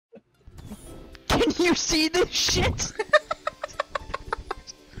You see this shit?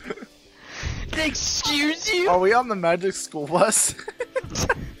 Excuse you? Are we on the magic school bus?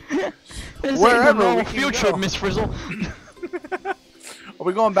 This Wherever ain't we no can field go. trip, Miss Frizzle. Are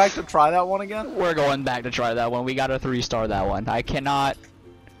we going back to try that one again? We're going back to try that one. We got a 3-star that one. I cannot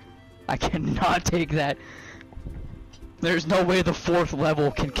take that. There's no way the 4th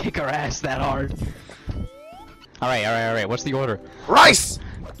level can kick our ass that hard. Alright. What's the order? Rice!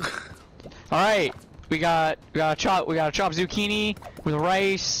 Alright. We got chopped zucchini with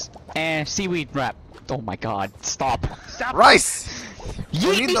rice and seaweed wrap. Oh my god, stop. Rice!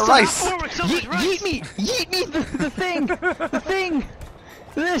 Yeet need me the some- rice. Yeet me the thing! The thing!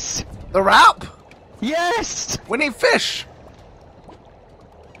 This! The wrap! Yes! We need fish!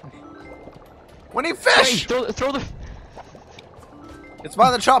 We need Wait, fish! throw the... It's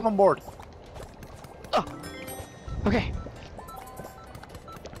by the chopping board. Oh. Okay.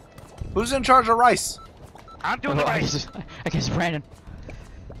 Who's in charge of rice? I'm doing the rice. I guess Brandon.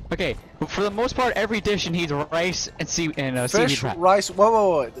 Okay, for the most part, every dish needs rice and seaweed Fish, wrap. rice.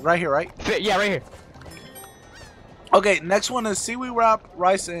 Whoa. Right here, right? Yeah, right here. Okay, next one is seaweed wrap,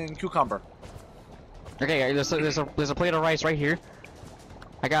 rice, and cucumber. Okay, there's a plate of rice right here.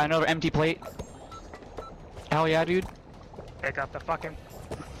 I got another empty plate. Hell yeah, dude. Pick up the fucking.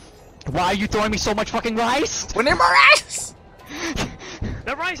 Why are you throwing me so much fucking rice? We need more rice!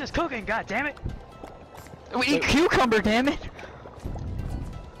 The rice is cooking. God damn it! We need cucumber, damn it.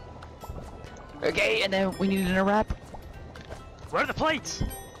 Okay, and then we need a wrap. Where are the plates?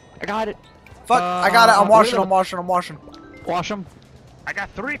 I got it. Fuck, I got it. I'm washing, really? I'm washing. Wash them. I got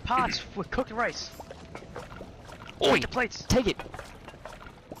 3 pots with cooked rice. Oi, Take the plates. take it.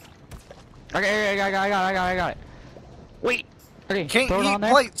 Okay, I got it. Wait. Okay, Can't throw it on eat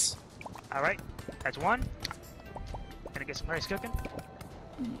there. plates. Alright, that's 1. Gonna get some rice cooking.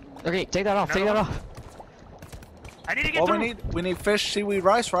 Okay, take that off. Take that off. I need to get What through. we need fish, seaweed,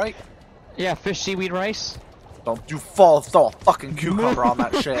 rice, right? Yeah, fish, seaweed, rice. Don't you throw a fucking cucumber on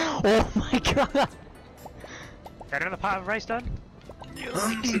that shit. Oh my god. Got another pot of rice done?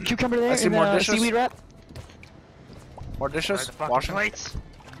 Cucumber there. I see and more then, dishes. Seaweed wrap. More Where are dishes? the fucking Washing? plates?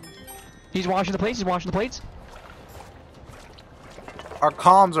 He's washing the plates. Our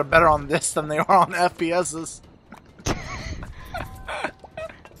comms are better on this than they are on FPS's.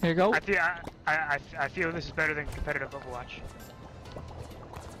 Here you go. I feel this is better than competitive Overwatch.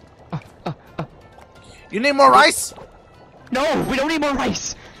 You need more rice? No, we don't need more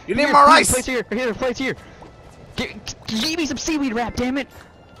rice. You need more rice? Plates here. Here, plates here. Give me some seaweed wrap, damn it.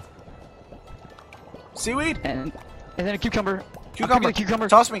 Seaweed? And then a cucumber. Cucumber. A cucumber.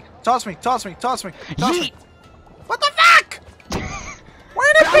 Toss me. Yeet. What the fuck? Why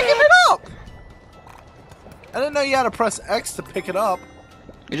are they Got picking it. it up? I didn't know you had to press X to pick it up.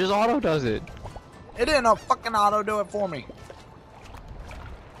 It just auto does it. It didn't fucking auto do it for me.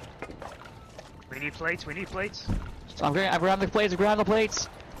 We need plates. So I'm grabbing the plates. Grab the plates.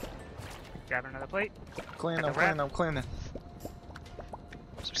 Grab another plate. Clean Got them, the wrap. clean them.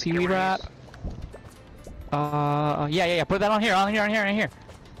 Some seaweed wrap. Yeah. Put that on here. We Never need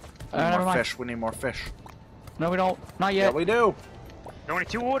more mind. fish. We need more fish. No, we don't. Not Yeah, yet. we do. There are only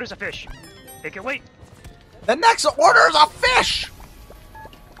 2 orders of fish. They can wait. The next order is a fish.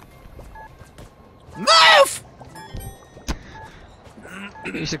 Move!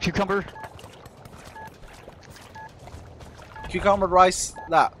 Use a cucumber. Cucumber, rice,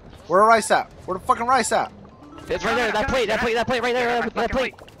 that. Where the rice at? Where the fucking rice at? It's right there. That plate right there. That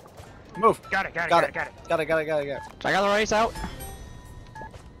plate. Move. Got it. Got it. I got the rice out.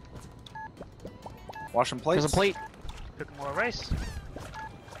 Washing plates. There's a plate. Cooking more rice.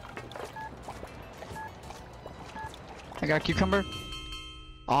 I got a cucumber.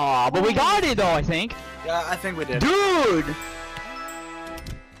 Aw, but we got it though, I think. Yeah, I think we did. Dude!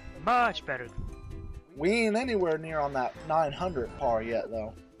 Much better. We ain't anywhere near on that 900 par yet,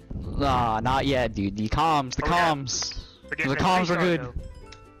 though. Nah, not yet, dude. The comms. Oh, yeah. We're getting The to comms were restart, good. though.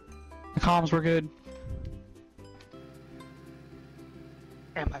 The comms were good.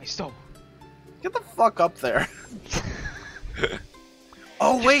 Am I so? Get the fuck up there.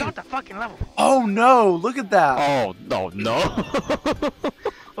 Oh, Just wait. start the fucking level. Oh, no. Look at that. Oh, no.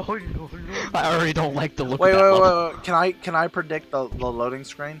 Oh no. I already don't like the look Wait, of that level. wait. Can I predict the loading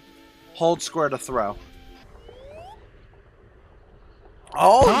screen? Hold square to throw.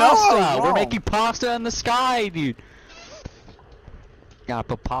 Oh, no. Pasta! We're wrong. making pasta in the sky, dude. Gotta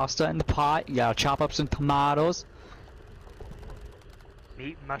put pasta in the pot. You gotta chop up some tomatoes.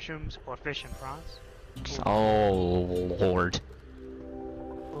 Meat, mushrooms, or fish and prawns. Oh, Lord.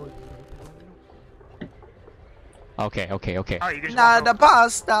 Okay. Alright, you just Not walk the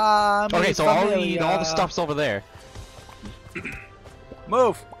pasta. Okay, mi so all familia. the stuff's over there. Move.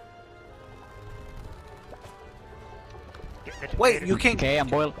 over. Get the Wait, tomato. you can't. Okay, I'm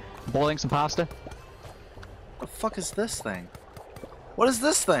boiling some pasta. The fuck is this thing? What is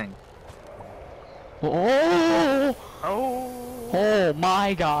this thing? Oh! Oh. Oh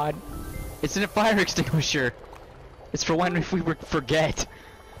my god. It's a fire extinguisher. It's for when if we forget.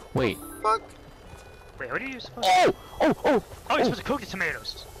 Wait. Fuck. Wait, what are you supposed Oh! to Oh! Oh! Oh, you're supposed to cook the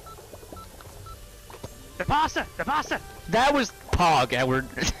tomatoes. The pasta! The pasta! That was Pog, Edward.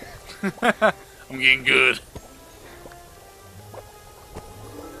 I'm getting good.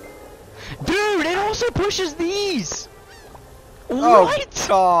 Dude, it also pushes these! Oh What?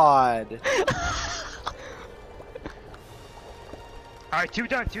 God. Alright, two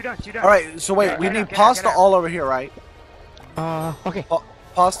done. Alright, so wait, Get we out, need get out, pasta get out. all over here, right? Okay.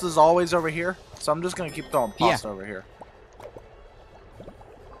 Pasta's always over here, so I'm just gonna keep throwing pasta over here.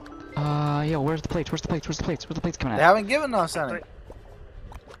 Yeah, where's the plates? Where's the plates? Where's the plates? Where's the plates coming They at? haven't given us any. Wait.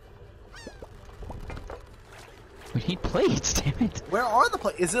 We need plates, damn it. Where are the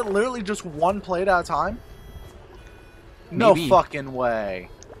plates? Is it literally just one plate at a time? No Maybe. fucking way.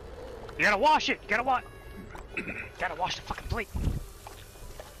 You gotta wash it! Gotta wash the fucking plate!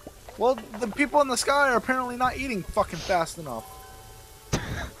 Well, the people in the sky are apparently not eating fucking fast enough.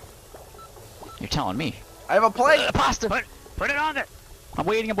 You're telling me. I have a plate. Pasta! Put it on there! I'm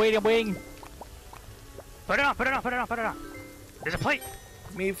waiting. Put it on! There's a plate!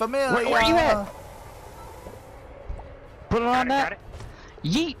 Mi familia. Where are you at? Put it on Got that. it.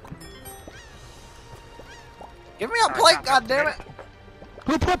 Yeet! Give me a plate, goddammit.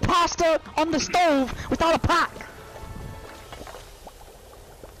 Who put pasta on the stove without a pot?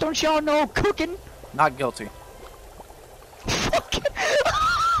 Don't y'all know cooking? Not guilty. Fuck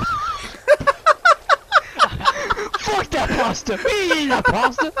Fuck that pasta! We ain't that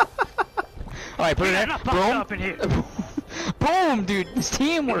pasta! Alright, put it in. Enough pasta up in here! Boom, dude! It's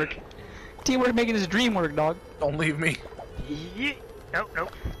teamwork! Teamwork making this dream work, dog. Don't leave me. Yeah.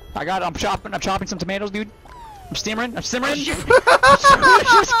 Nope. I'm chopping some tomatoes, dude. I'm simmering. Oh, shit. They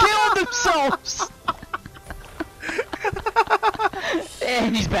just killed themselves!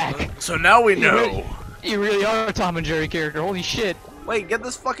 And he's back. So now we know. You really are a Tom and Jerry character. Holy shit. Wait, get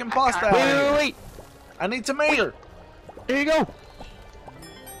this fucking pasta out of here. Wait. I need tomato. There you go.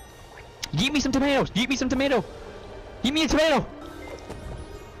 Give me some tomatoes. Give me some tomato. Give me a tomato.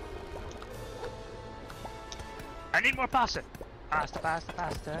 I need more pasta. Pasta.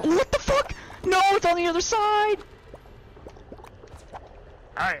 What the fuck? No, it's on the other side.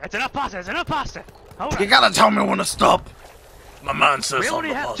 Alright, that's enough pasta. Hold You on. gotta tell me when to stop. My man says We on only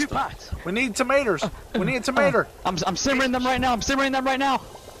the have pasta. 2 pots. We need tomatoes. We need a tomato. I'm simmering them right now.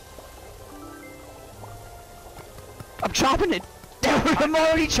 I'm chopping it. I'm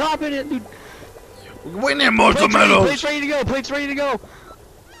already chopping it, dude. We need more Plates tomatoes. Plates ready to go.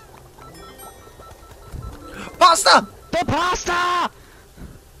 Pasta. The pasta.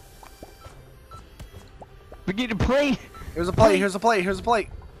 We need a plate. Here's a plate.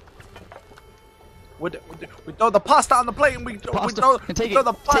 We throw the pasta on the plate and we throw And take throw it.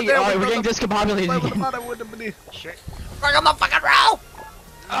 the pot Take it. there. Alright, we we're throw getting the discombobulated plate with the again. pot with the- Shit. Bring on the fucking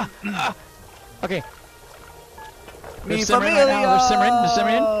roll. Okay. Mi They're simmering right now. They're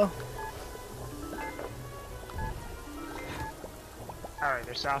simmering. Alright,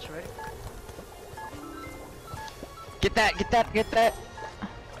 there's sauce ready. Get that.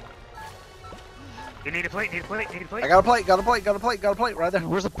 You need a plate. I got a plate right there.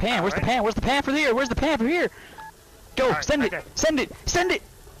 Where's the pan? Where's the Alright. pan? Where's the pan for here? Where's the pan for here? Go, Alright, send right it. there. Send it. Send it.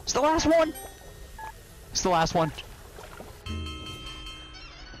 It's the last one. It's the last one.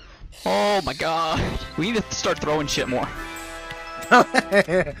 Oh my god. We need to start throwing shit more.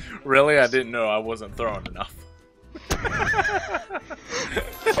 Really? I didn't know I wasn't throwing enough.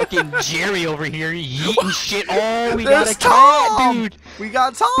 Fucking Jerry over here eating shit. Oh, we There's got a cat, Tom! dude. We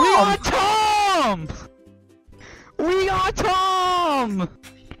got Tom! We got Tom!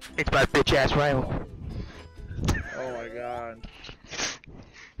 It's my bitch ass rival. Oh my god.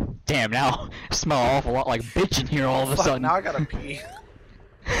 Damn, now I smell an awful lot like bitch in here all of a Fuck, sudden. now I gotta pee.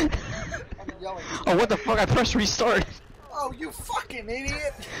 Oh, what the fuck? I pressed restart. Oh, you fucking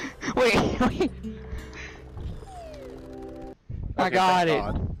idiot! Wait. I Okay, got thank it.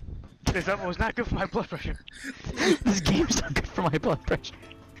 God. This level was not good for my blood pressure. This game's not good for my blood pressure.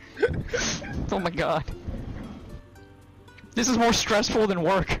 Oh my god. This is more stressful than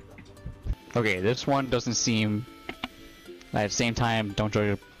work. Okay, this one doesn't seem... At the same time, don't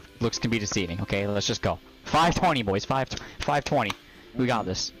judge. Looks can be deceiving. Okay, let's just go. 520, boys. 520. We got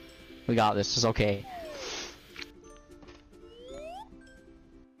this. It's okay.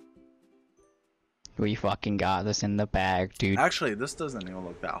 We fucking got this in the bag, dude. Actually, this doesn't even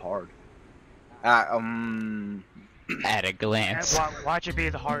look that hard. At a glance. Watch it be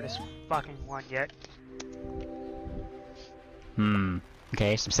the hardest fucking one yet.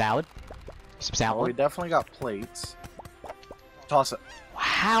 Okay, some salad. Some salad. Well, we definitely got plates. Toss it.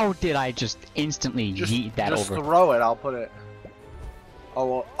 How did I just instantly yeet that just over? Just throw it. I'll put it. Oh,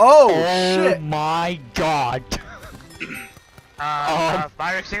 well. Oh, shit! Oh my god.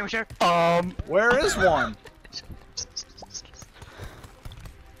 Fire extinguisher? Where is one?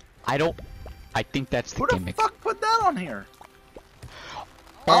 I think that's the Who the gimmick. fuck put that on here?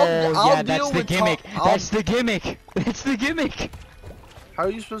 Oh, I'll yeah, that's deal the with gimmick. That's the gimmick. That's the gimmick. How are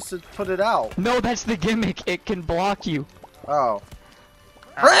you supposed to put it out? No, that's the gimmick. It can block you. Oh.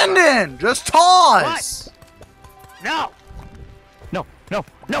 Brandon! Just toss! What? No! No, no,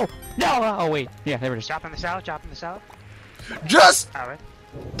 no, no! Oh, wait. Yeah, there it is. Chopping the salad, chopping the salad. Just! Alright.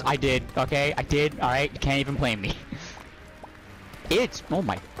 I did, okay? I did. Alright, you can't even blame me. It's... Oh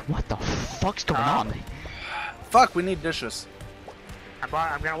my... What the fuck's going on? Fuck, we need dishes. I'm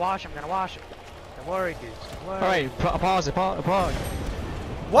gonna wash it. Don't worry, dude. Don't worry. Alright, pause it, pause.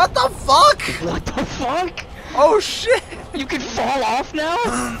 What the fuck? What the fuck? Oh shit! You can fall off now?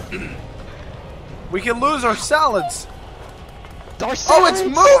 We can lose our salads. Our Oh, it's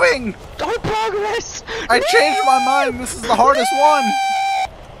moving! Our progress! I changed my mind. This is the hardest one.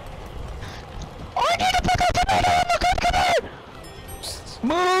 I need to pick up tomato! Look up tomato!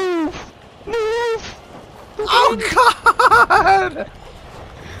 Move! Move! Oh god!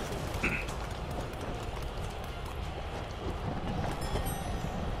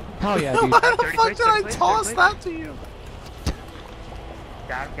 Hell yeah, dude. Why the 30 fuck plates, did I 30 plates, toss 30 that to you?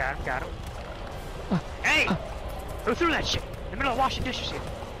 Got him. Hey! Who threw that shit? In the middle of washing dishes here.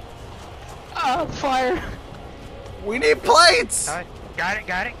 Fire! We need plates! Alright. Got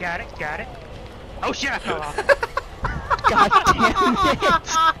it. Oh shit, I fell off. God damn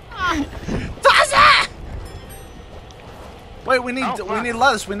it! Toss it! Wait, we need Oh, we need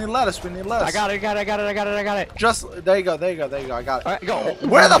lettuce. We need lettuce. We need lettuce. I got it. Just there you go. I got it. Alright, go.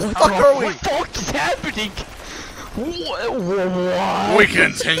 Where the fuck are we? What the fuck is happening? What? We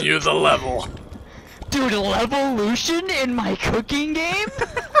continue the level. Dude, Levolution in my cooking game?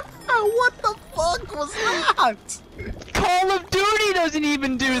 What the fuck was that? Call of Duty doesn't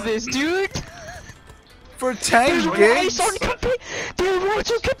even do this, dude. For 10 There's gigs? rice on computer. There's rice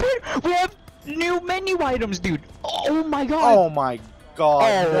on computer. We have new menu items, dude. Oh my god. Oh my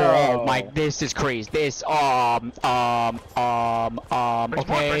god. Oh no. my, this is crazy. This, But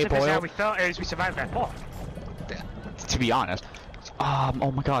okay, this is how boy. we felt as we survived that fall. To be honest.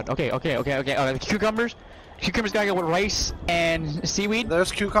 Oh my god. Okay. The cucumbers. Cucumbers gotta go with rice and seaweed.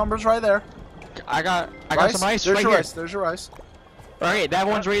 There's cucumbers right there. I got Rice? some rice There's right your here. rice. There's your rice. Alright, that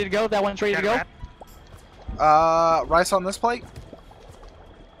one's ready to go. That one's ready to go. Rice on this plate.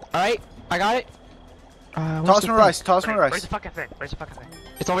 Alright, I got it. Where's Toss the me thing? rice. Toss me Where's rice. the fucking thing?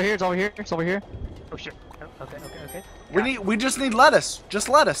 It's over here. It's over here. Oh shit. Oh, okay. We just need lettuce. Just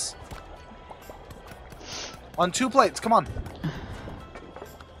lettuce. On 2 plates. Come on.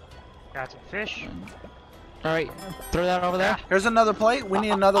 Got some fish. Alright, throw that over there. Here's another plate. We need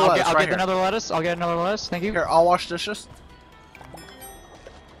another lettuce I'll right get here. another lettuce. I'll get another lettuce. Thank you. Here, I'll wash dishes.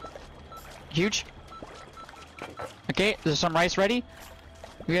 Huge. Okay, there's some rice ready.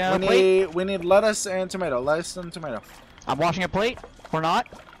 We got another plate. We need lettuce and tomato. Lettuce and tomato. I'm washing a plate. Or not.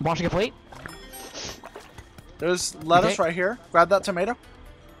 I'm washing a plate. There's lettuce Okay. right here. Grab that tomato.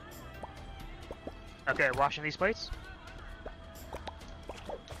 Okay, washing these plates.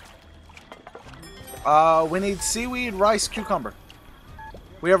 We need seaweed, rice, cucumber.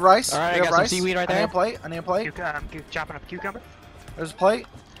 We have rice. Alright, we I have got some rice. seaweed right I need there. a plate. I need a plate. Chopping up cucumber. There's a plate.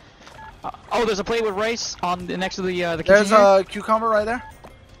 Oh, there's a plate with rice on the next to the kitchen. There's here. a cucumber right there.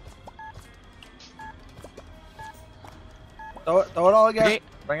 Throw it all again. Okay,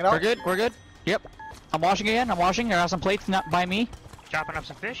 Bring it out. we're good. Yep. I'm washing again. I got some plates not by me. Chopping up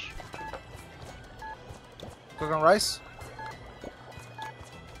some fish. Cooking rice.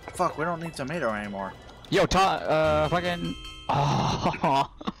 Fuck, we don't need tomato anymore. Yo, fucking. Oh.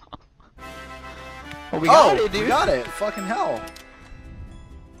 Well, we Oh, got it, dude. we got it. Fucking hell.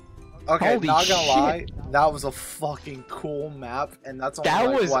 Okay, Holy not gonna shit. lie, that was a fucking cool map, and that's only That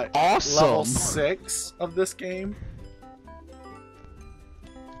like, was what, awesome. level 6 of this game.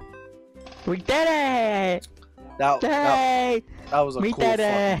 We did it! That Yay! was a We cool did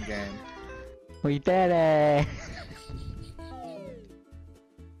it. fucking game. We did it!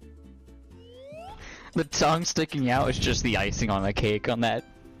 The tongue sticking out is just the icing on the cake on that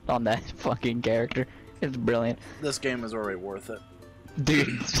fucking character. It's brilliant. This game is already worth it.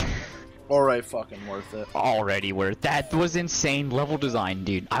 Dude. Alright, fucking worth it. Already worth. That was insane level design,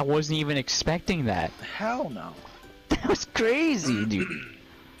 dude. I wasn't even expecting that. Hell no. That was crazy, dude.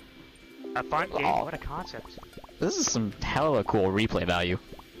 A fun game. Oh. What a concept. This is some hella cool replay value.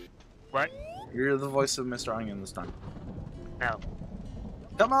 What? You're the voice of Mr. Onion this time. No.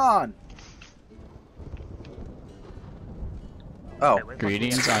 Come on! Oh. Wait, wait,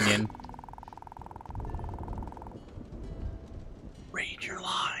 Greetings, Onion. Read your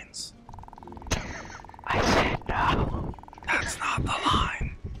lines. I said no. That's not the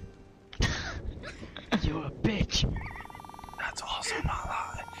line. You a bitch. That's also not the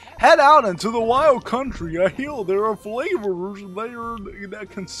line. Head out into the wild country. I hear there are flavors there that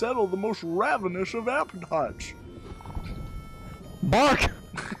can settle the most ravenous of appetites. Bark!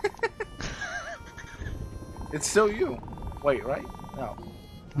 It's still you. Wait, right? No.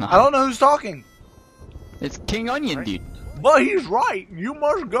 No. I don't know who's talking. It's King Onion, dude. But he's right. You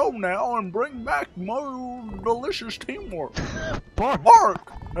must go now and bring back more delicious teamwork. Bark!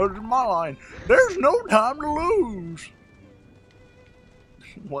 Bark! No, this is my line. There's no time to lose.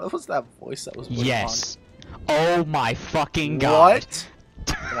 What was that voice that was put Yes. Oh my fucking on? god. What?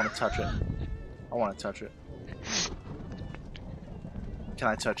 I want to touch it. I want to touch it. Can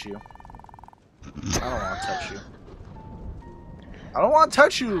I touch you? I don't want to touch you. I don't want to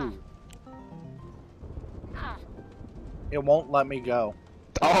touch you. It won't let me go.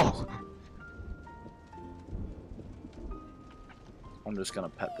 Oh. I'm just gonna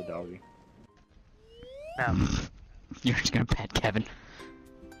pet the doggy. No. You're just gonna pet Kevin.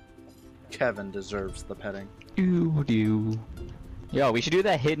 Kevin deserves the petting. Ooh doo. Yo, we should do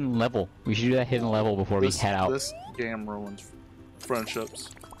that hidden level. We should do that hidden level before we head out. This game ruins friendships.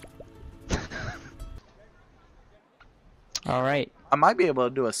 Alright. I might be able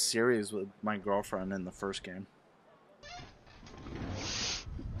to do a series with my girlfriend in the first game.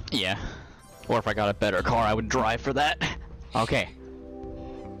 Yeah. Or if I got a better car, I would drive for that. Okay.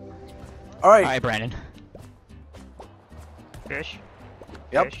 Alright. Alright, Brandon. Fish.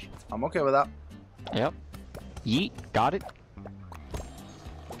 Yep. Fish. I'm okay with that. Yep. Yeet. Got it.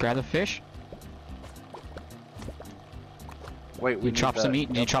 Grab the fish. Wait, we You need chop some that. meat.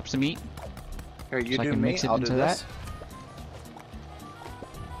 Did you chop some meat? Here, you So I do can meat, mix it I'll do into this. that?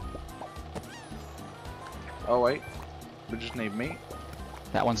 Oh wait, we just need meat.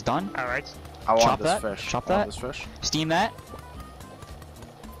 That one's done. Alright. I want Chop this that, fish. chop I want that. this fish. Steam that.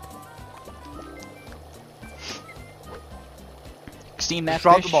 Steam that Just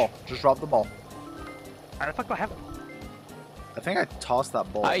drop fish. the ball. Just drop the ball. How the fuck do I have? I think I tossed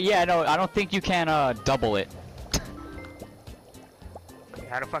that ball. Yeah, no, I don't think you can double it.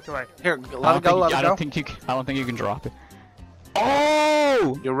 How the fuck do I? Here, let it go. Let it I go. don't think you. I don't think you can drop it.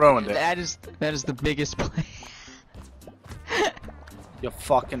 Oh! You ruined it. That is the biggest play. You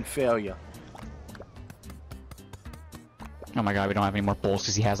fucking failure. Oh my god, we don't have any more bowls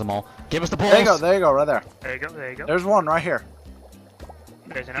because he has them all. Give us the bowls. There you go. There you go. Right there. There you go. There you go. There's one right here.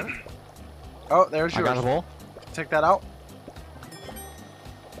 There's another. Oh, there's I yours. got a bowl. Take that out.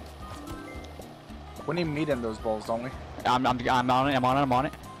 We need meat in those bowls, don't we? I'm on it. I'm on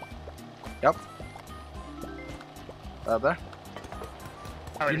it. Yep. There.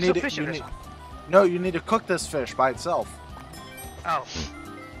 Oh, You there's need still it. fish in You this need. one. No, you need to cook this fish by itself. Oh.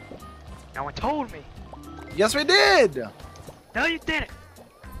 No one told me. Yes, we did. No, you didn't.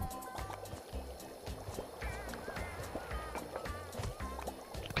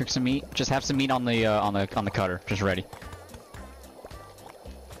 Cook some meat. Just have some meat on the cutter, just ready.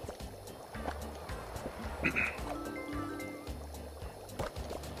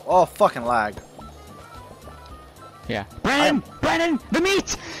 Oh, fucking lag. Yeah. Brandon, the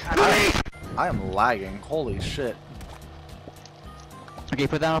meat. The meat. I am lagging. Holy shit. Okay,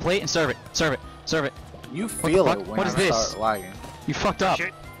 put that on a plate and serve it. Serve it. Serve it. You feel fuck? it when What you is this? start lagging. You fucked up.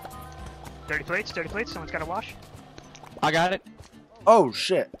 Shit. Dirty plates. Dirty plates. Someone's got to wash. I got it. Oh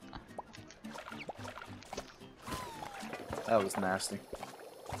shit. That was nasty.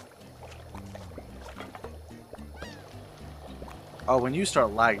 Oh, when you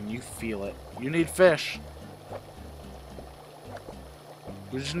start lagging, you feel it. You need fish.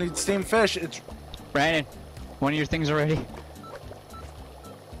 You just need steamed fish. It's Brandon, one of your things are ready.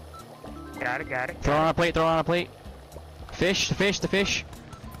 Got it. Got it. Throw it on a plate. Throw it on a plate. Fish. The fish. The fish.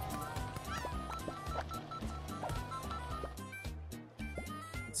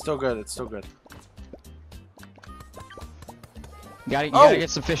 it's still good. It's still good. You gotta Oh! get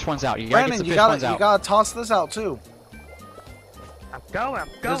some fish ones out. You gotta Brandon, get some you fish gotta ones out. toss this out too. I'm going.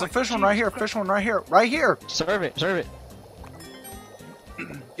 There's a fish one right here. Fish one right here. Right here. Serve it. Serve it.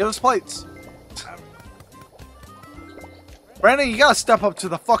 Give us plates. Brandon, you gotta step up to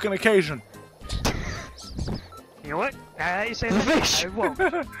the fucking occasion. You know what? Now that you say The that, fish. I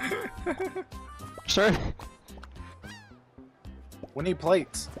won't. Sure. We need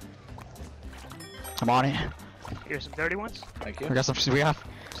plates. I'm on it. Here's some dirty ones. Thank We you. got some. We have.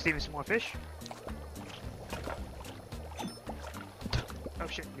 Steven some more fish. Oh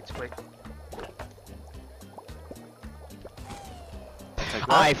shit, needs a plate. Take that.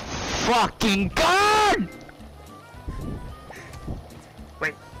 I fucking God!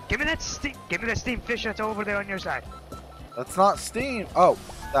 Wait, give me that steamed fish that's over there on your side. That's not steam. Oh,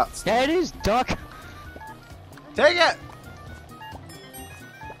 that's. Yeah, it is, duck. Take it!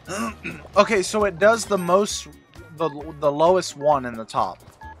 Okay, so it does the most, the lowest one in the top.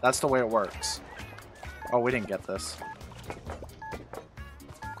 That's the way it works. Oh, we didn't get this.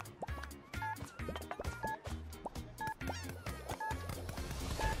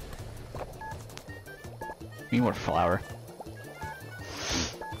 Need more flour.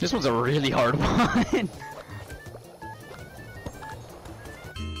 This one's a really hard one.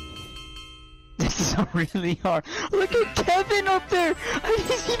 This is a really hard. Look at Kevin up there. I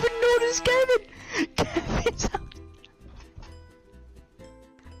didn't even notice Kevin. Kevin's up.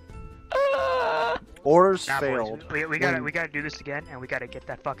 Orders Nah, failed. boys, we gotta do this again, and we gotta get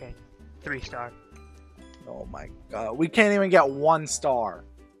that fucking 3-star. Oh my god. We can't even get 1 star.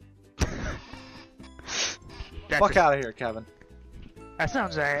 Fuck out of here, Kevin. That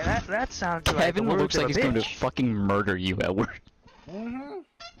sounds like that sounds like Kevin the looks words like of he's a going to bitch. fucking murder you at work.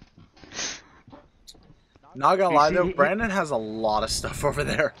 Not gonna You lie see, though, he- Brandon has a lot of stuff over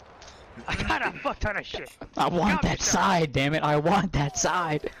there. I got a fuck ton of shit. I want Calm that yourself. side, damn it. I want that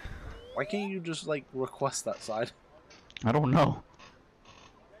side. Why can't you just like request that side? I don't know.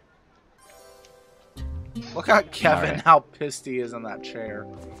 Look at Kevin, Alright. how pissed he is in that chair.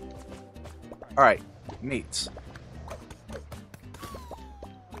 Alright, meats.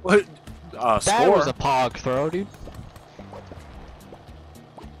 What? That Score. was a pog throw, dude.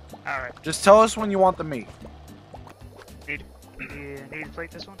 Alright, Just tell us when you want the meat. need to plate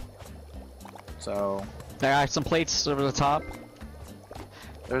this one? So, I got some plates over the top.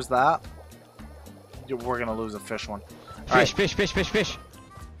 there's that. We're gonna lose a fish one. Fish, fish, fish, fish, fish.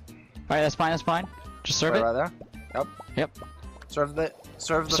 Alright, that's fine, that's fine. Just serve it. Right there. Yep. Yep. Serve the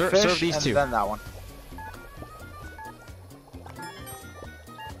Serve fish these and two. then that one.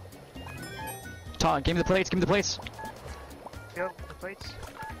 Tom, give me the plates, give me the plates. Yep, the plates.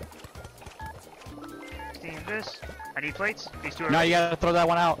 Steam this. I need plates. These two are No, ready. you gotta throw that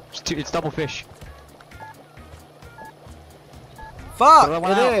one out. It's double fish. Fuck! Throw that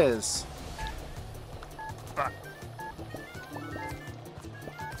one It out. is. Fuck.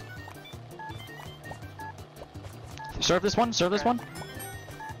 Serve this one, serve this one.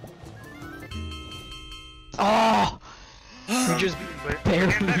 Oh! We just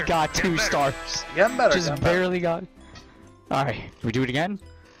barely got 2 stars. Getting better. Just getting better. barely got. Alright, we do it again?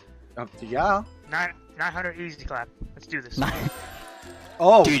 Yeah. 900 easy clap. Let's do this.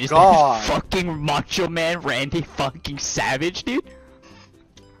 Oh Dude, is god. that fucking Macho Man Randy fucking Savage, dude?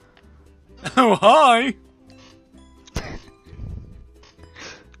 Oh hi.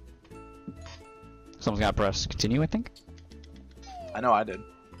 Someone's gotta press continue, I think. I know I did.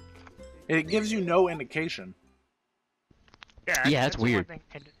 It gives you no indication. Yeah, that's the one weird. thing.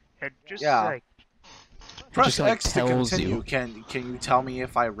 And just Yeah. like, Press just, like, X to tells continue. you. Can you tell me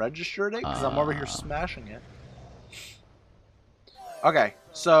if I registered it? Because I'm over here smashing it. Okay,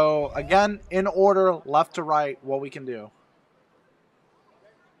 so again, in order, left to right, what we can do.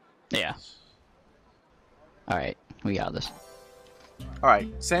 Yeah. Alright, we got this.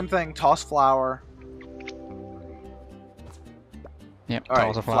 Alright, same thing, toss flour. Yep, Alright,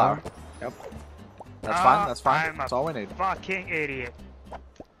 toss a flour. Yep. That's fine, that's fine. I'm a That's all we need. fucking idiot.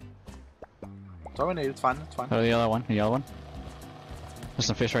 That's all we need, it's fine, it's fine. Oh, the other one, the other one. There's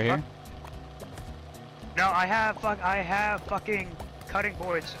some fish right here. No, I have fucking cutting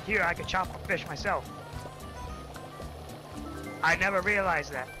boards here. I can chop up fish myself. I never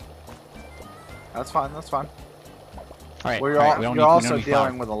realized that. That's fine, that's fine. Alright, Well, alright, we don't you're need, we also don't need flour.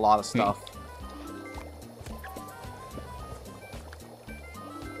 dealing with a lot of stuff.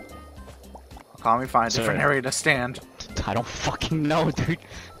 Okami, find a different Sir. area to stand. I don't fucking know, dude.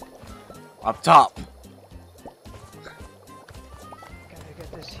 Up top. Gotta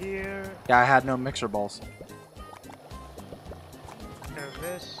get this here. Yeah, I had no mixer bowls. Serve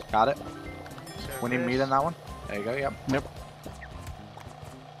this. Got it. Serve We need this. meat in that one. There you go, yep. Yep.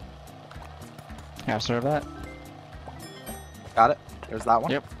 Yeah, serve that. Got it. There's that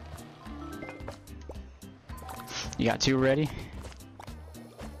one. Yep. You got 2 ready?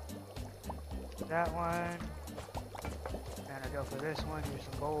 That one. And go for this one. Here's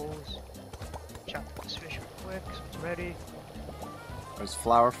some bowls. Chop this fish real quick so it's ready. There's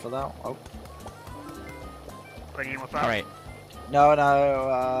flour for that. Oh. Put any more flour? Alright. No,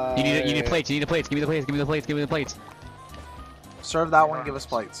 no. You need plates. You need the plates. Give me the plates. Give me the plates. Give me the plates. Serve that one. Give us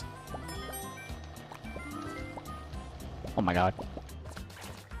plates. Oh my god.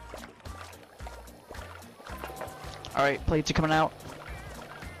 Alright, plates are coming out.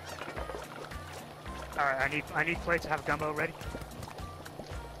 Alright, I need plates to have gumbo ready.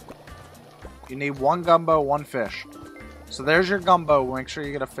 You need one gumbo, one fish. So there's your gumbo. Make sure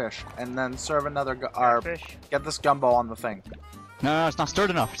you get a fish, and then serve another. Fish. Get this gumbo on the thing. No, it's not stirred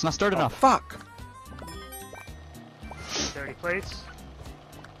enough. It's not stirred enough. Fuck. 30 plates.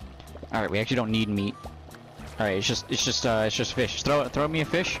 Alright, we actually don't need meat. Alright, it's just fish. Throw me a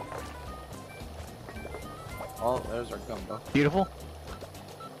fish. Oh, there's our gumbo. Beautiful.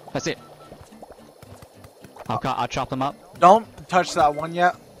 That's it. I'll chop them up. Don't touch that one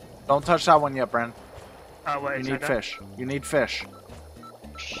yet. Don't touch that one yet, Bren. Oh, wait, You need fish. You need fish.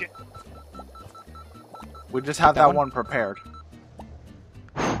 Shit. We just have that one prepared.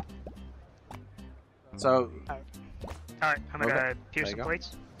 So, Alright, I'm gonna Okay. pierce some There you go.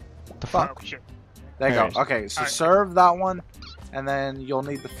 plates. The fuck? Oh, shit. there you There go. it is. Okay, so Alright. serve that one, and then you'll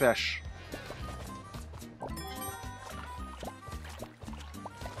need the fish.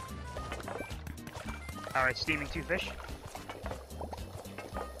 Alright, steaming 2 fish.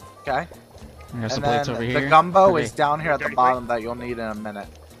 Okay? There's some And plates then over the here. gumbo Okay. is down here at the Dirty bottom that you'll need in a minute.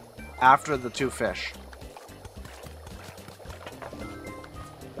 After the 2 fish.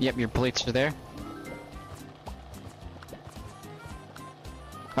 Yep, your plates are there.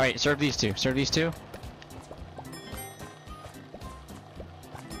 Alright, serve these two. Serve these two.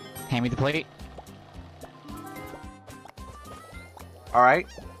 Hand me the plate. Alright?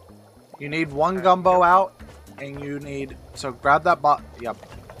 You need one gumbo out, and you need... So grab that Yep.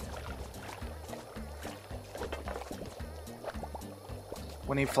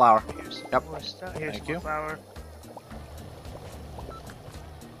 We need flour. Here's some Yep. more stuff. Here's Thank some more you. flour.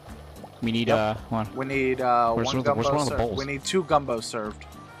 We need Yep. one. We need Where's one one of the- gumbo where's one of the served. bowls? We need 2 gumbos served.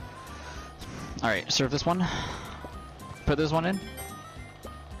 Alright, serve this one. Put this one in.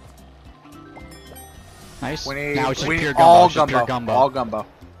 Nice. We need, now it's just we need pure gumbo. all It's just gumbo. pure gumbo. All gumbo.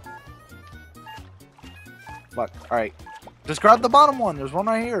 But, alright. Just grab the bottom one. There's one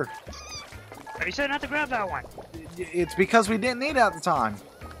right here. Oh, you said not to grab that one. It's because we didn't need it at the time.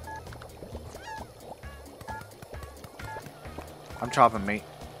 I'm chopping meat.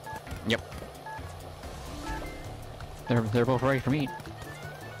 Yep. They're both ready for meat.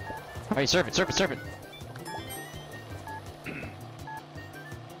 Alright, serve it, serve it, serve it.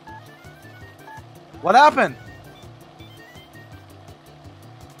 What happened?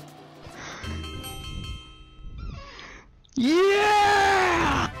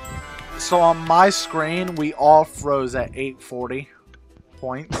 Yeah! So on my screen, we all froze at 840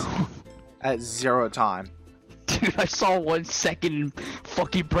 points at 0 time. Dude, I saw 1 second and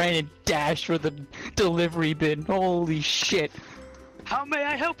fucking Brandon dash for the delivery bin. Holy shit. How may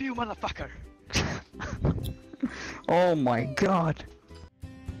I help you, motherfucker? Oh my god.